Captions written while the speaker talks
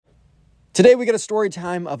Today we get a story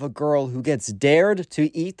time of a girl who gets dared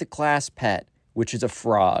to eat the class pet, which is a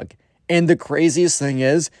frog. And the craziest thing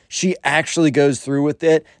is, she actually goes through with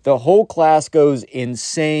it. The whole class goes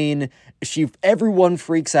insane. Everyone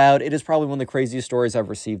freaks out. It is probably one of the craziest stories I've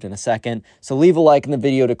received in a second. So leave a like in the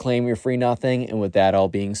video to claim your free nothing. And with that all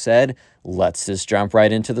being said, let's just jump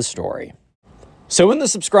right into the story. So in the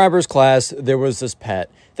subscribers class, there was this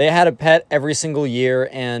pet. They had a pet every single year,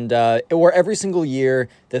 or every single year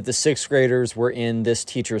that the sixth graders were in this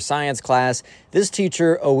teacher's science class, this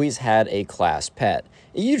teacher always had a class pet.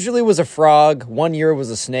 It usually was a frog, 1 year was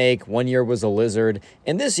a snake, 1 year was a lizard,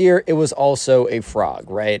 and this year it was also a frog,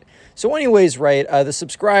 right? So anyways, right, the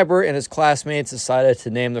subscriber and his classmates decided to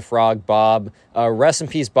name the frog Bob. Rest in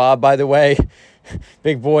peace, Bob, by the way.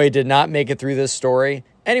 Big boy did not make it through this story.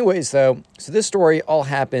 Anyways, though, so this story all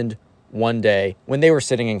happened one day when they were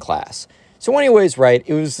sitting in class. So anyways, right,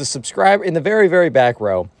 it was the subscriber in the very, very back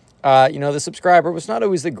row. The subscriber was not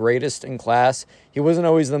always the greatest in class. He wasn't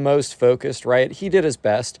always the most focused, right? He did his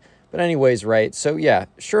best. But anyways, right, so yeah,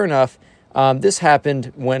 sure enough, this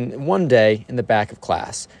happened when one day in the back of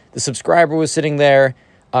class, the subscriber was sitting there.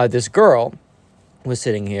 This girl was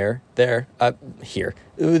sitting here. There's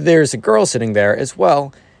a girl sitting there as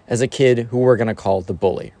well as a kid who we're going to call the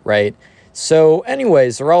bully, right? So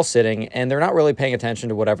anyways, they're all sitting and they're not really paying attention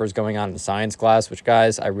to whatever's going on in science class, which,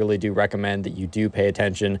 guys, I really do recommend that you do pay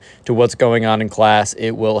attention to what's going on in class.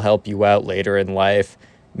 It will help you out later in life.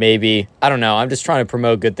 Maybe. I don't know. I'm just trying to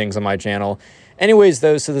promote good things on my channel. Anyways,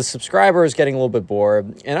 though, so the subscriber is getting a little bit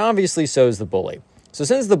bored, and obviously so is the bully. So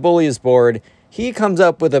since the bully is bored, he comes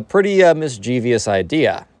up with a pretty mischievous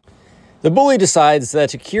idea. The bully decides that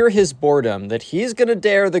to cure his boredom, that he's going to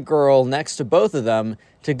dare the girl next to both of them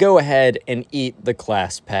to go ahead and eat the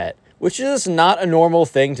class pet, which is not a normal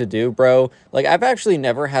thing to do, bro. Like, I've actually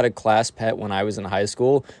never had a class pet when I was in high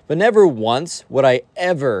school, but never once would I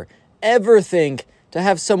ever think to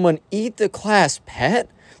have someone eat the class pet.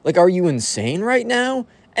 Like, are you insane right now?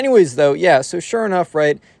 Anyways, though, yeah, so sure enough,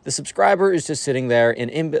 right, the subscriber is just sitting there,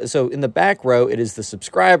 and so in the back row, it is the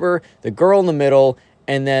subscriber, the girl in the middle,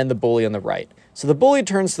 and then the bully on the right. So the bully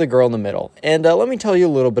turns to the girl in the middle. And let me tell you a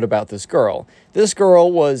little bit about this girl. This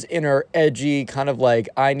girl was in her edgy, kind of like,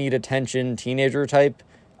 I need attention teenager type.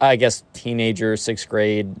 I guess teenager, sixth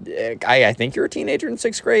grade. I think you're a teenager in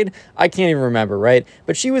sixth grade. I can't even remember, right?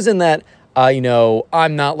 But she was in that,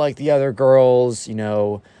 I'm not like the other girls,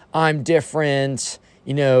 I'm different,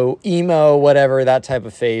 emo, whatever, that type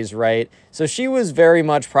of phase, right? So she was very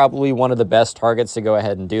much probably one of the best targets to go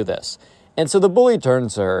ahead and do this. And so the bully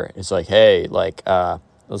turns to her. It's like, hey,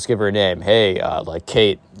 let's give her a name. Hey,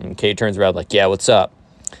 Kate. And Kate turns around like, yeah, what's up?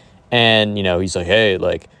 And, he's like, hey,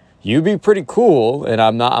 you'd be pretty cool. And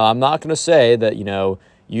I'm not going to say that,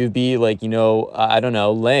 you'd be I don't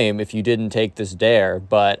know, lame if you didn't take this dare.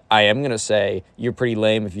 But I am going to say you're pretty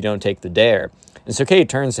lame if you don't take the dare. And so Kate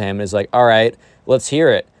turns to him and is like, all right, let's hear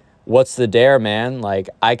it. What's the dare, man?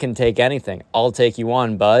 I can take anything. I'll take you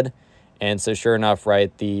on, bud. And so sure enough,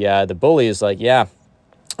 right, the bully is like, yeah,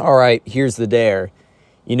 all right, here's the dare.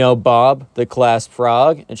 Bob, the class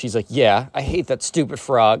frog? And she's like, yeah, I hate that stupid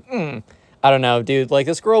frog. I don't know, dude.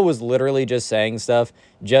 This girl was literally just saying stuff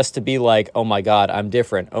just to be like, oh, my God, I'm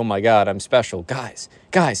different. Oh, my God, I'm special. Guys,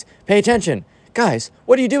 pay attention. Guys,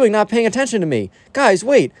 what are you doing not paying attention to me? Guys,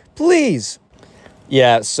 wait, please.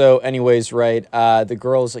 Yeah, so anyways, right, the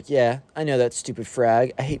girl's like, yeah, I know that stupid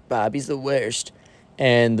frog. I hate Bob. He's the worst.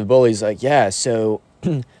 And the bully's like, yeah, so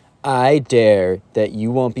I dare that you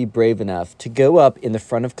won't be brave enough to go up in the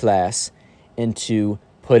front of class and to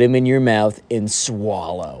put him in your mouth and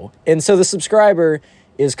swallow. And so the subscriber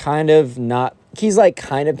is kind of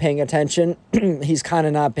paying attention. He's kind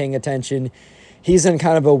of not paying attention. He's in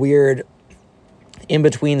kind of a weird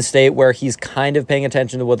in-between state where he's kind of paying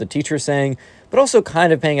attention to what the teacher's saying, but also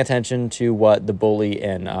kind of paying attention to what the bully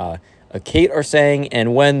and Kate are saying.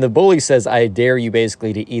 And when the bully says, I dare you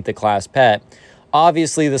basically to eat the class pet,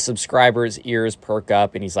 obviously the subscriber's ears perk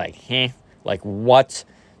up and he's like, what?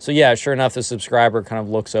 So yeah, sure enough, the subscriber kind of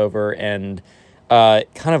looks over and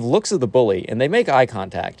kind of looks at the bully, and they make eye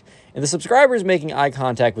contact. And the subscriber is making eye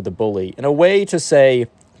contact with the bully in a way to say,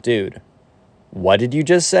 dude, what did you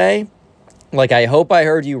just say? I hope I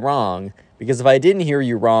heard you wrong, because if I didn't hear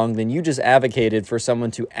you wrong, then you just advocated for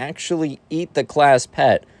someone to actually eat the class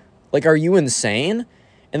pet. Are you insane?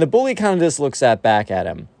 And the bully kind of just looks back at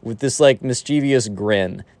him with this, mischievous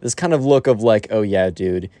grin. This kind of look of oh, yeah,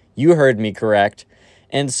 dude, you heard me correct.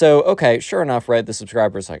 And so, okay, sure enough, right, the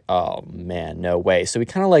subscriber's like, oh, man, no way. So he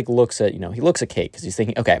kind of, looks at, he looks at Kate because he's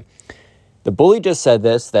thinking, okay, the bully just said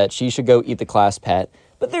this, that she should go eat the class pet,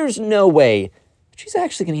 but there's no way she's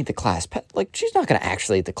actually going to eat the class pet. Like, she's not going to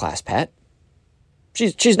actually eat the class pet.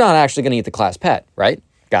 She's not actually going to eat the class pet, right?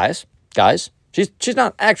 Guys, she's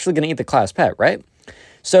not actually going to eat the class pet, right?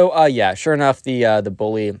 So, yeah, sure enough, the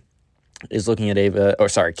bully is looking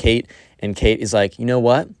at Kate, and Kate is like, you know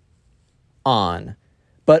what? On.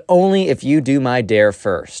 But only if you do my dare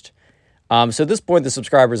first. So at this point, the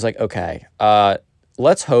subscriber is like, okay,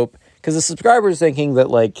 let's hope, because the subscriber is thinking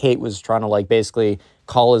that, like, Kate was trying to, like, basically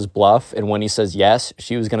call his bluff, and when he says yes,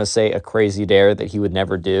 she was going to say a crazy dare that he would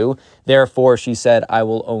never do. Therefore, she said, I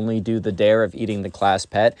will only do the dare of eating the class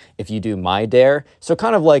pet if you do my dare. So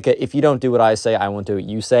kind of like if you don't do what I say, I won't do what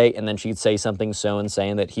you say, and then she'd say something so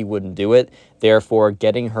insane that he wouldn't do it, therefore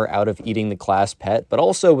getting her out of eating the class pet, but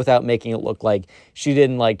also without making it look like she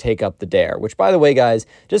didn't, like, take up the dare. Which, by the way, guys,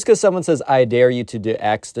 just because someone says, I dare you to do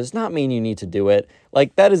X, does not mean you need to do it.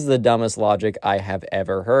 Like, that is the dumbest logic I have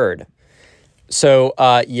ever heard. So,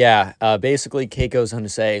 basically Kate goes on to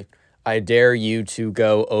say, I dare you to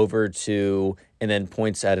go over to, and then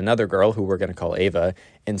points at another girl who we're going to call Ava,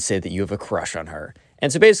 and say that you have a crush on her. And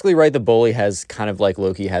so basically, right, the bully has kind of like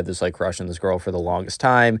Loki had this like crush on this girl for the longest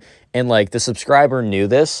time. And like the subscriber knew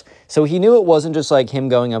this. So he knew it wasn't just like him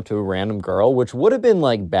going up to a random girl, which would have been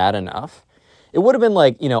like bad enough. It would have been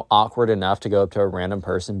like, you know, awkward enough to go up to a random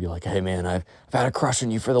person and be like, hey man, I've had a crush on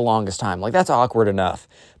you for the longest time. Like, that's awkward enough.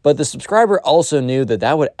 But the subscriber also knew that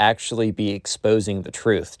that would actually be exposing the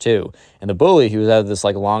truth too. And the bully, who was out of this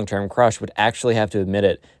like long-term crush, would actually have to admit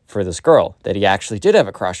it for this girl that he actually did have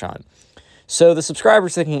a crush on. So the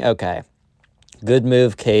subscriber's thinking, okay, good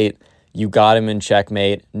move, Kate. You got him in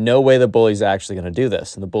checkmate. No way the bully's actually going to do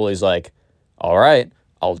this. And the bully's like, all right,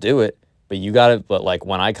 I'll do it. But like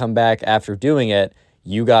when I come back after doing it,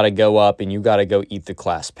 you got to go up and you got to go eat the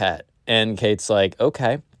class pet. And Kate's like,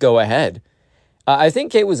 okay, go ahead. I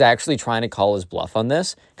think Kate was actually trying to call his bluff on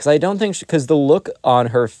this because I don't think because the look on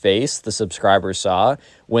her face the subscriber saw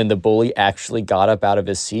when the bully actually got up out of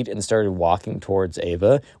his seat and started walking towards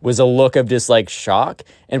Ava was a look of just like shock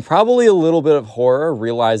and probably a little bit of horror,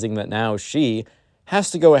 realizing that now she has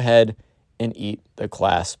to go ahead and eat the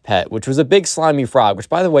class pet, which was a big slimy frog, which,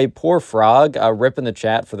 by the way, poor frog, rip in the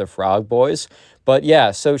chat for the frog boys. But yeah,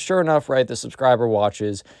 so sure enough, right, the subscriber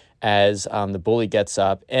watches as the bully gets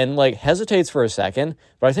up and like hesitates for a second,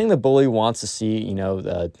 but I think the bully wants to see, you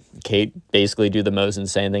know, Kate basically do the most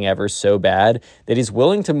insane thing ever so bad that he's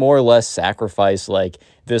willing to more or less sacrifice like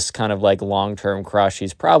this kind of like long-term crush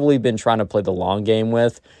he's probably been trying to play the long game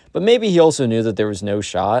with. But maybe he also knew that there was no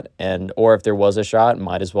shot, or if there was a shot,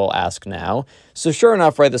 might as well ask now. So sure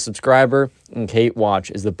enough, right, the subscriber and Kate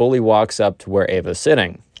watch as the bully walks up to where Ava's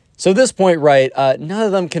sitting. So at this point, right, none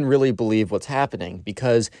of them can really believe what's happening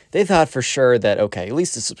because they thought for sure that, okay, at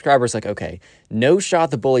least the subscriber's like, okay, no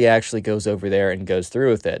shot the bully actually goes over there and goes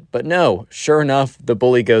through with it. But no, sure enough, the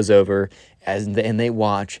bully goes over and they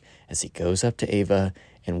watch as he goes up to Ava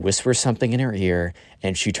and whispers something in her ear,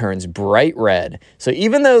 and she turns bright red. So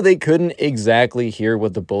even though they couldn't exactly hear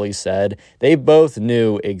what the bully said, they both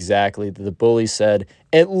knew exactly that the bully said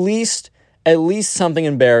at least something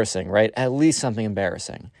embarrassing, right? At least something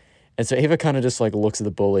embarrassing. And so Ava kind of just like looks at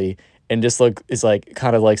the bully and just like is like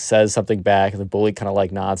kind of like says something back, and the bully kind of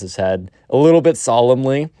like nods his head a little bit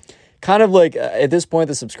solemnly. Kind of like at this point,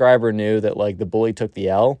 the subscriber knew that like the bully took the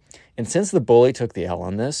L. And since the bully took the L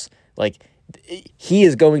on this, like he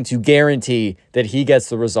is going to guarantee that he gets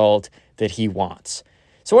the result that he wants.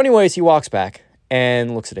 So anyways, he walks back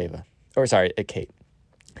and looks at Kate.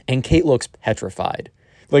 And Kate looks petrified.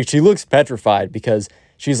 Like, she looks petrified because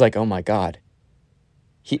she's like, oh my God,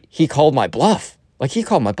 he called my bluff. Like, he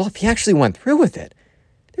called my bluff. He actually went through with it.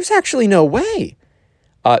 There's actually no way.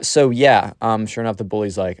 Sure enough, the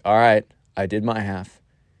bully's like, all right, I did my half.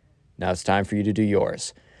 Now it's time for you to do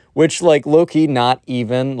yours. Which, like, low-key, not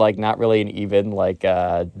really an even, like,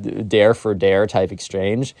 dare for dare type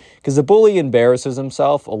exchange. Because the bully embarrasses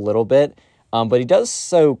himself a little bit, but he does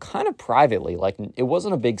so kind of privately. Like, it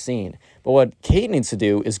wasn't a big scene. But what Kate needs to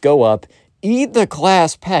do is go up, eat the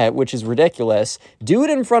class pet, which is ridiculous, do it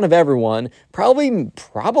in front of everyone, probably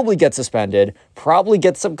get suspended, probably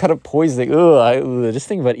get some kind of poisoning. Just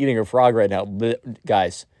think about eating a frog right now.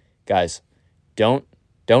 Guys, don't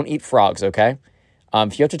eat frogs, okay?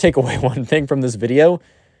 If you have to take away one thing from this video,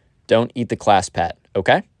 don't eat the class pet,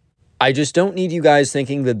 okay? I just don't need you guys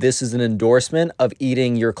thinking that this is an endorsement of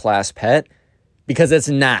eating your class pet, because it's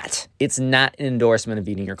not. It's not an endorsement of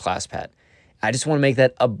eating your class pet. I just want to make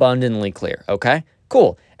that abundantly clear, okay?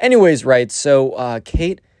 Cool. Anyways, right, so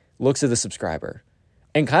Kate looks at the subscriber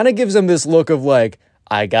and kind of gives him this look of like,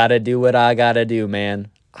 I gotta do what I gotta do, man.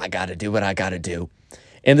 I gotta do what I gotta do.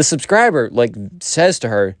 And the subscriber, like, says to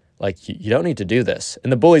her, Like, you don't need to do this.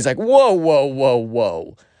 And the bully's like, whoa, whoa, whoa,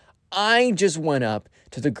 whoa. I just went up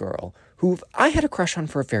to the girl who I had a crush on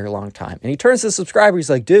for a very long time. And he turns to the subscriber. He's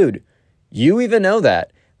like, dude, you even know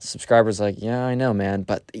that? The subscriber's like, yeah, I know, man.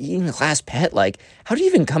 But eating a class pet, like, how do you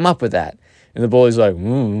even come up with that? And the bully's like,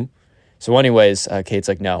 So anyways, Kate's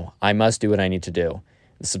like, no, I must do what I need to do.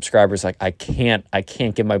 The subscriber's like, I can't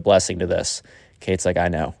give my blessing to this. Kate's like, I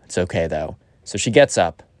know. It's okay, though. So she gets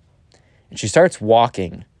up and she starts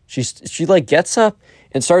walking. She like gets up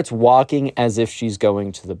and starts walking as if she's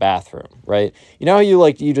going to the bathroom, right? You know how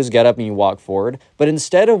you just get up and you walk forward? But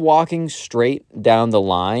instead of walking straight down the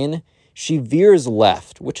line, she veers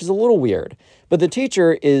left, which is a little weird. But the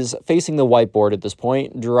teacher is facing the whiteboard at this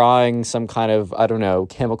point, drawing some kind of, I don't know,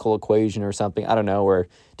 chemical equation or something. I don't know, or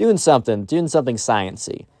doing something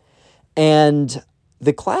sciencey. And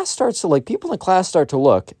the class starts to, people in the class start to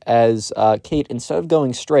look as Kate, instead of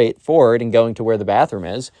going straight forward and going to where the bathroom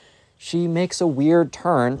is, she makes a weird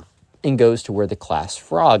turn and goes to where the class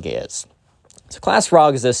frog is. So class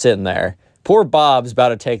frog is just sitting there. Poor Bob's about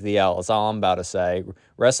to take the L. That's all I'm about to say.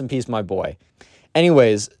 Rest in peace, my boy.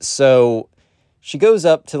 Anyways, so she goes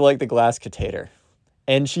up to the glass container.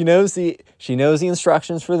 And she knows the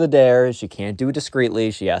instructions for the dare. She can't do it discreetly.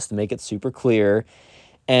 She has to make it super clear.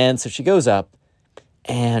 And so she goes up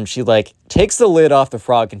and she takes the lid off the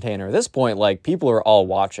frog container. At this point, people are all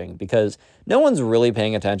watching because no one's really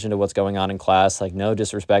paying attention to what's going on in class. No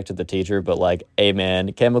disrespect to the teacher, but hey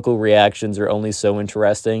man, chemical reactions are only so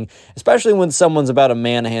interesting, especially when someone's about to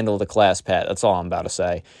manhandle the class pet. That's all I'm about to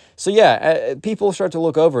say. So yeah, people start to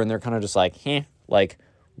look over and they're kind of just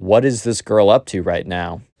what is this girl up to right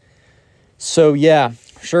now? So yeah,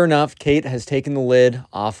 sure enough, Kate has taken the lid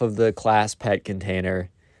off of the class pet container,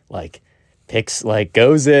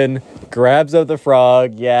 goes in, grabs up the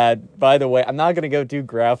frog. Yeah, by the way, I'm not going to go too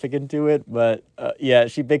graphic into it, but yeah,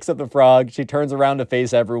 she picks up the frog. She turns around to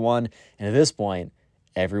face everyone. And at this point,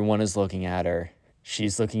 everyone is looking at her.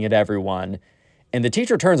 She's looking at everyone. And the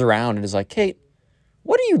teacher turns around and is like, Kate,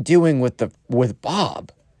 what are you doing with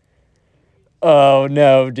Bob? Oh,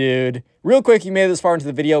 no, dude. Real quick, you made it this far into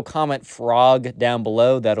the video, comment frog down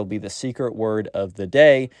below. That'll be the secret word of the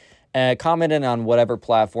day. Comment in on whatever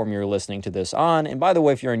platform you're listening to this on. And by the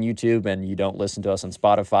way, if you're on YouTube and you don't listen to us on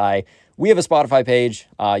Spotify, we have a Spotify page.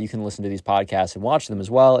 You can listen to these podcasts and watch them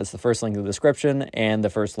as well. It's the first link in the description and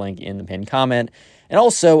the first link in the pinned comment. And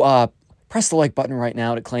also, press the like button right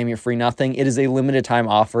now to claim your free nothing. It is a limited time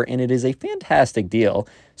offer and it is a fantastic deal.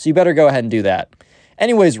 So you better go ahead and do that.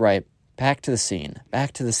 Anyways, right, back to the scene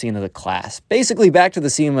of the class. Basically, back to the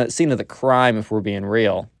scene of the crime if we're being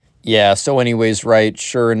real. Yeah, so anyways, right,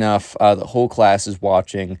 sure enough, the whole class is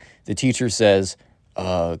watching. The teacher says,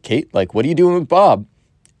 Kate, what are you doing with Bob?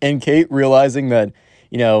 And Kate, realizing that,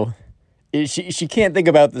 she can't think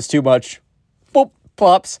about this too much, boop,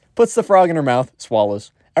 pops, puts the frog in her mouth,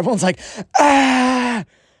 swallows. Everyone's like, ah!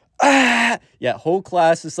 Yeah, whole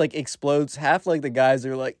class just explodes. Half the guys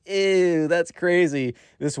are like, ew, that's crazy.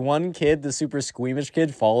 This one kid, the super squeamish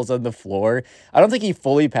kid, falls on the floor. I don't think he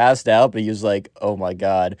fully passed out, but he was like, oh my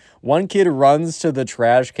God. One kid runs to the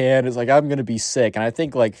trash can, is like, I'm gonna be sick. And I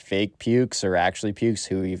think fake pukes or actually pukes,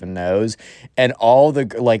 who even knows? And all the,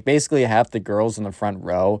 basically half the girls in the front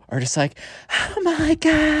row are just like, oh my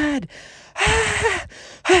God.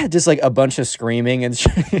 Just a bunch of screaming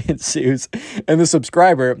ensues. And the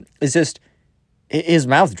subscriber is just, his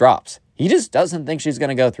mouth drops. He just doesn't think she's going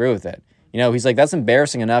to go through with it. He's like, that's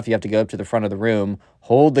embarrassing enough. You have to go up to the front of the room,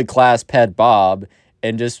 hold the class pet Bob,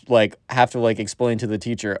 and just have to explain to the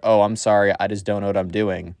teacher, oh, I'm sorry, I just don't know what I'm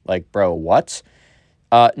doing. Bro, what?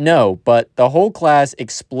 No, but the whole class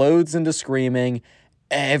explodes into screaming.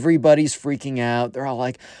 Everybody's freaking out. They're all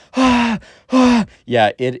like, ah, ah.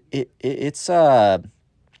 Yeah, it's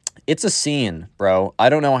a scene, bro. I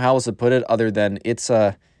don't know how else to put it other than it's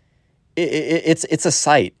a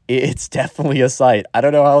sight. It's definitely a sight. I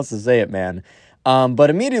don't know how else to say it, man. But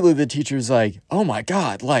immediately the teacher's like, oh my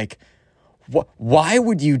God, why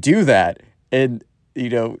would you do that? And,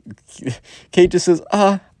 Kate just says,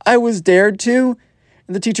 I was dared to.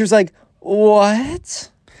 And the teacher's like, what?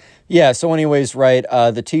 Yeah, so anyways, right,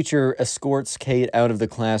 the teacher escorts Kate out of the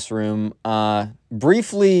classroom,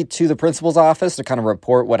 briefly to the principal's office to kind of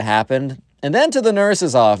report what happened, and then to the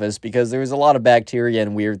nurse's office because there was a lot of bacteria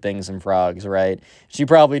and weird things in frogs, right? She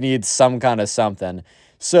probably needs some kind of something.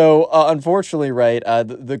 So, unfortunately, right,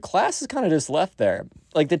 the class is kind of just left there.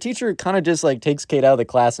 Like, the teacher kind of just, like, takes Kate out of the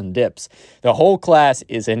class and dips. The whole class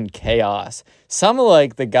is in chaos. Some of,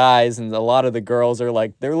 like, the guys and a lot of the girls are,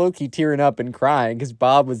 like, they're low-key tearing up and crying because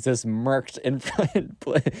Bob was just murked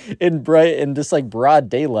in bright and just, like, broad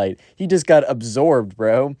daylight. He just got absorbed,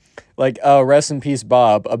 bro. Like, oh, rest in peace,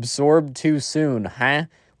 Bob. Absorbed too soon, huh?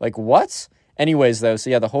 Like, what? Anyways, though,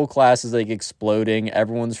 so yeah, the whole class is, like, exploding.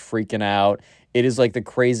 Everyone's freaking out. It is like the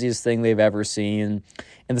craziest thing they've ever seen.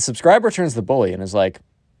 And the subscriber turns the bully and is like,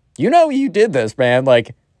 you know, you did this, man.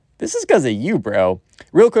 Like, this is because of you, bro.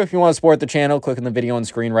 Real quick, if you want to support the channel, click on the video on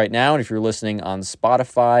screen right now. And if you're listening on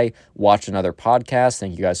Spotify, watch another podcast.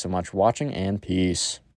 Thank you guys so much for watching, and peace.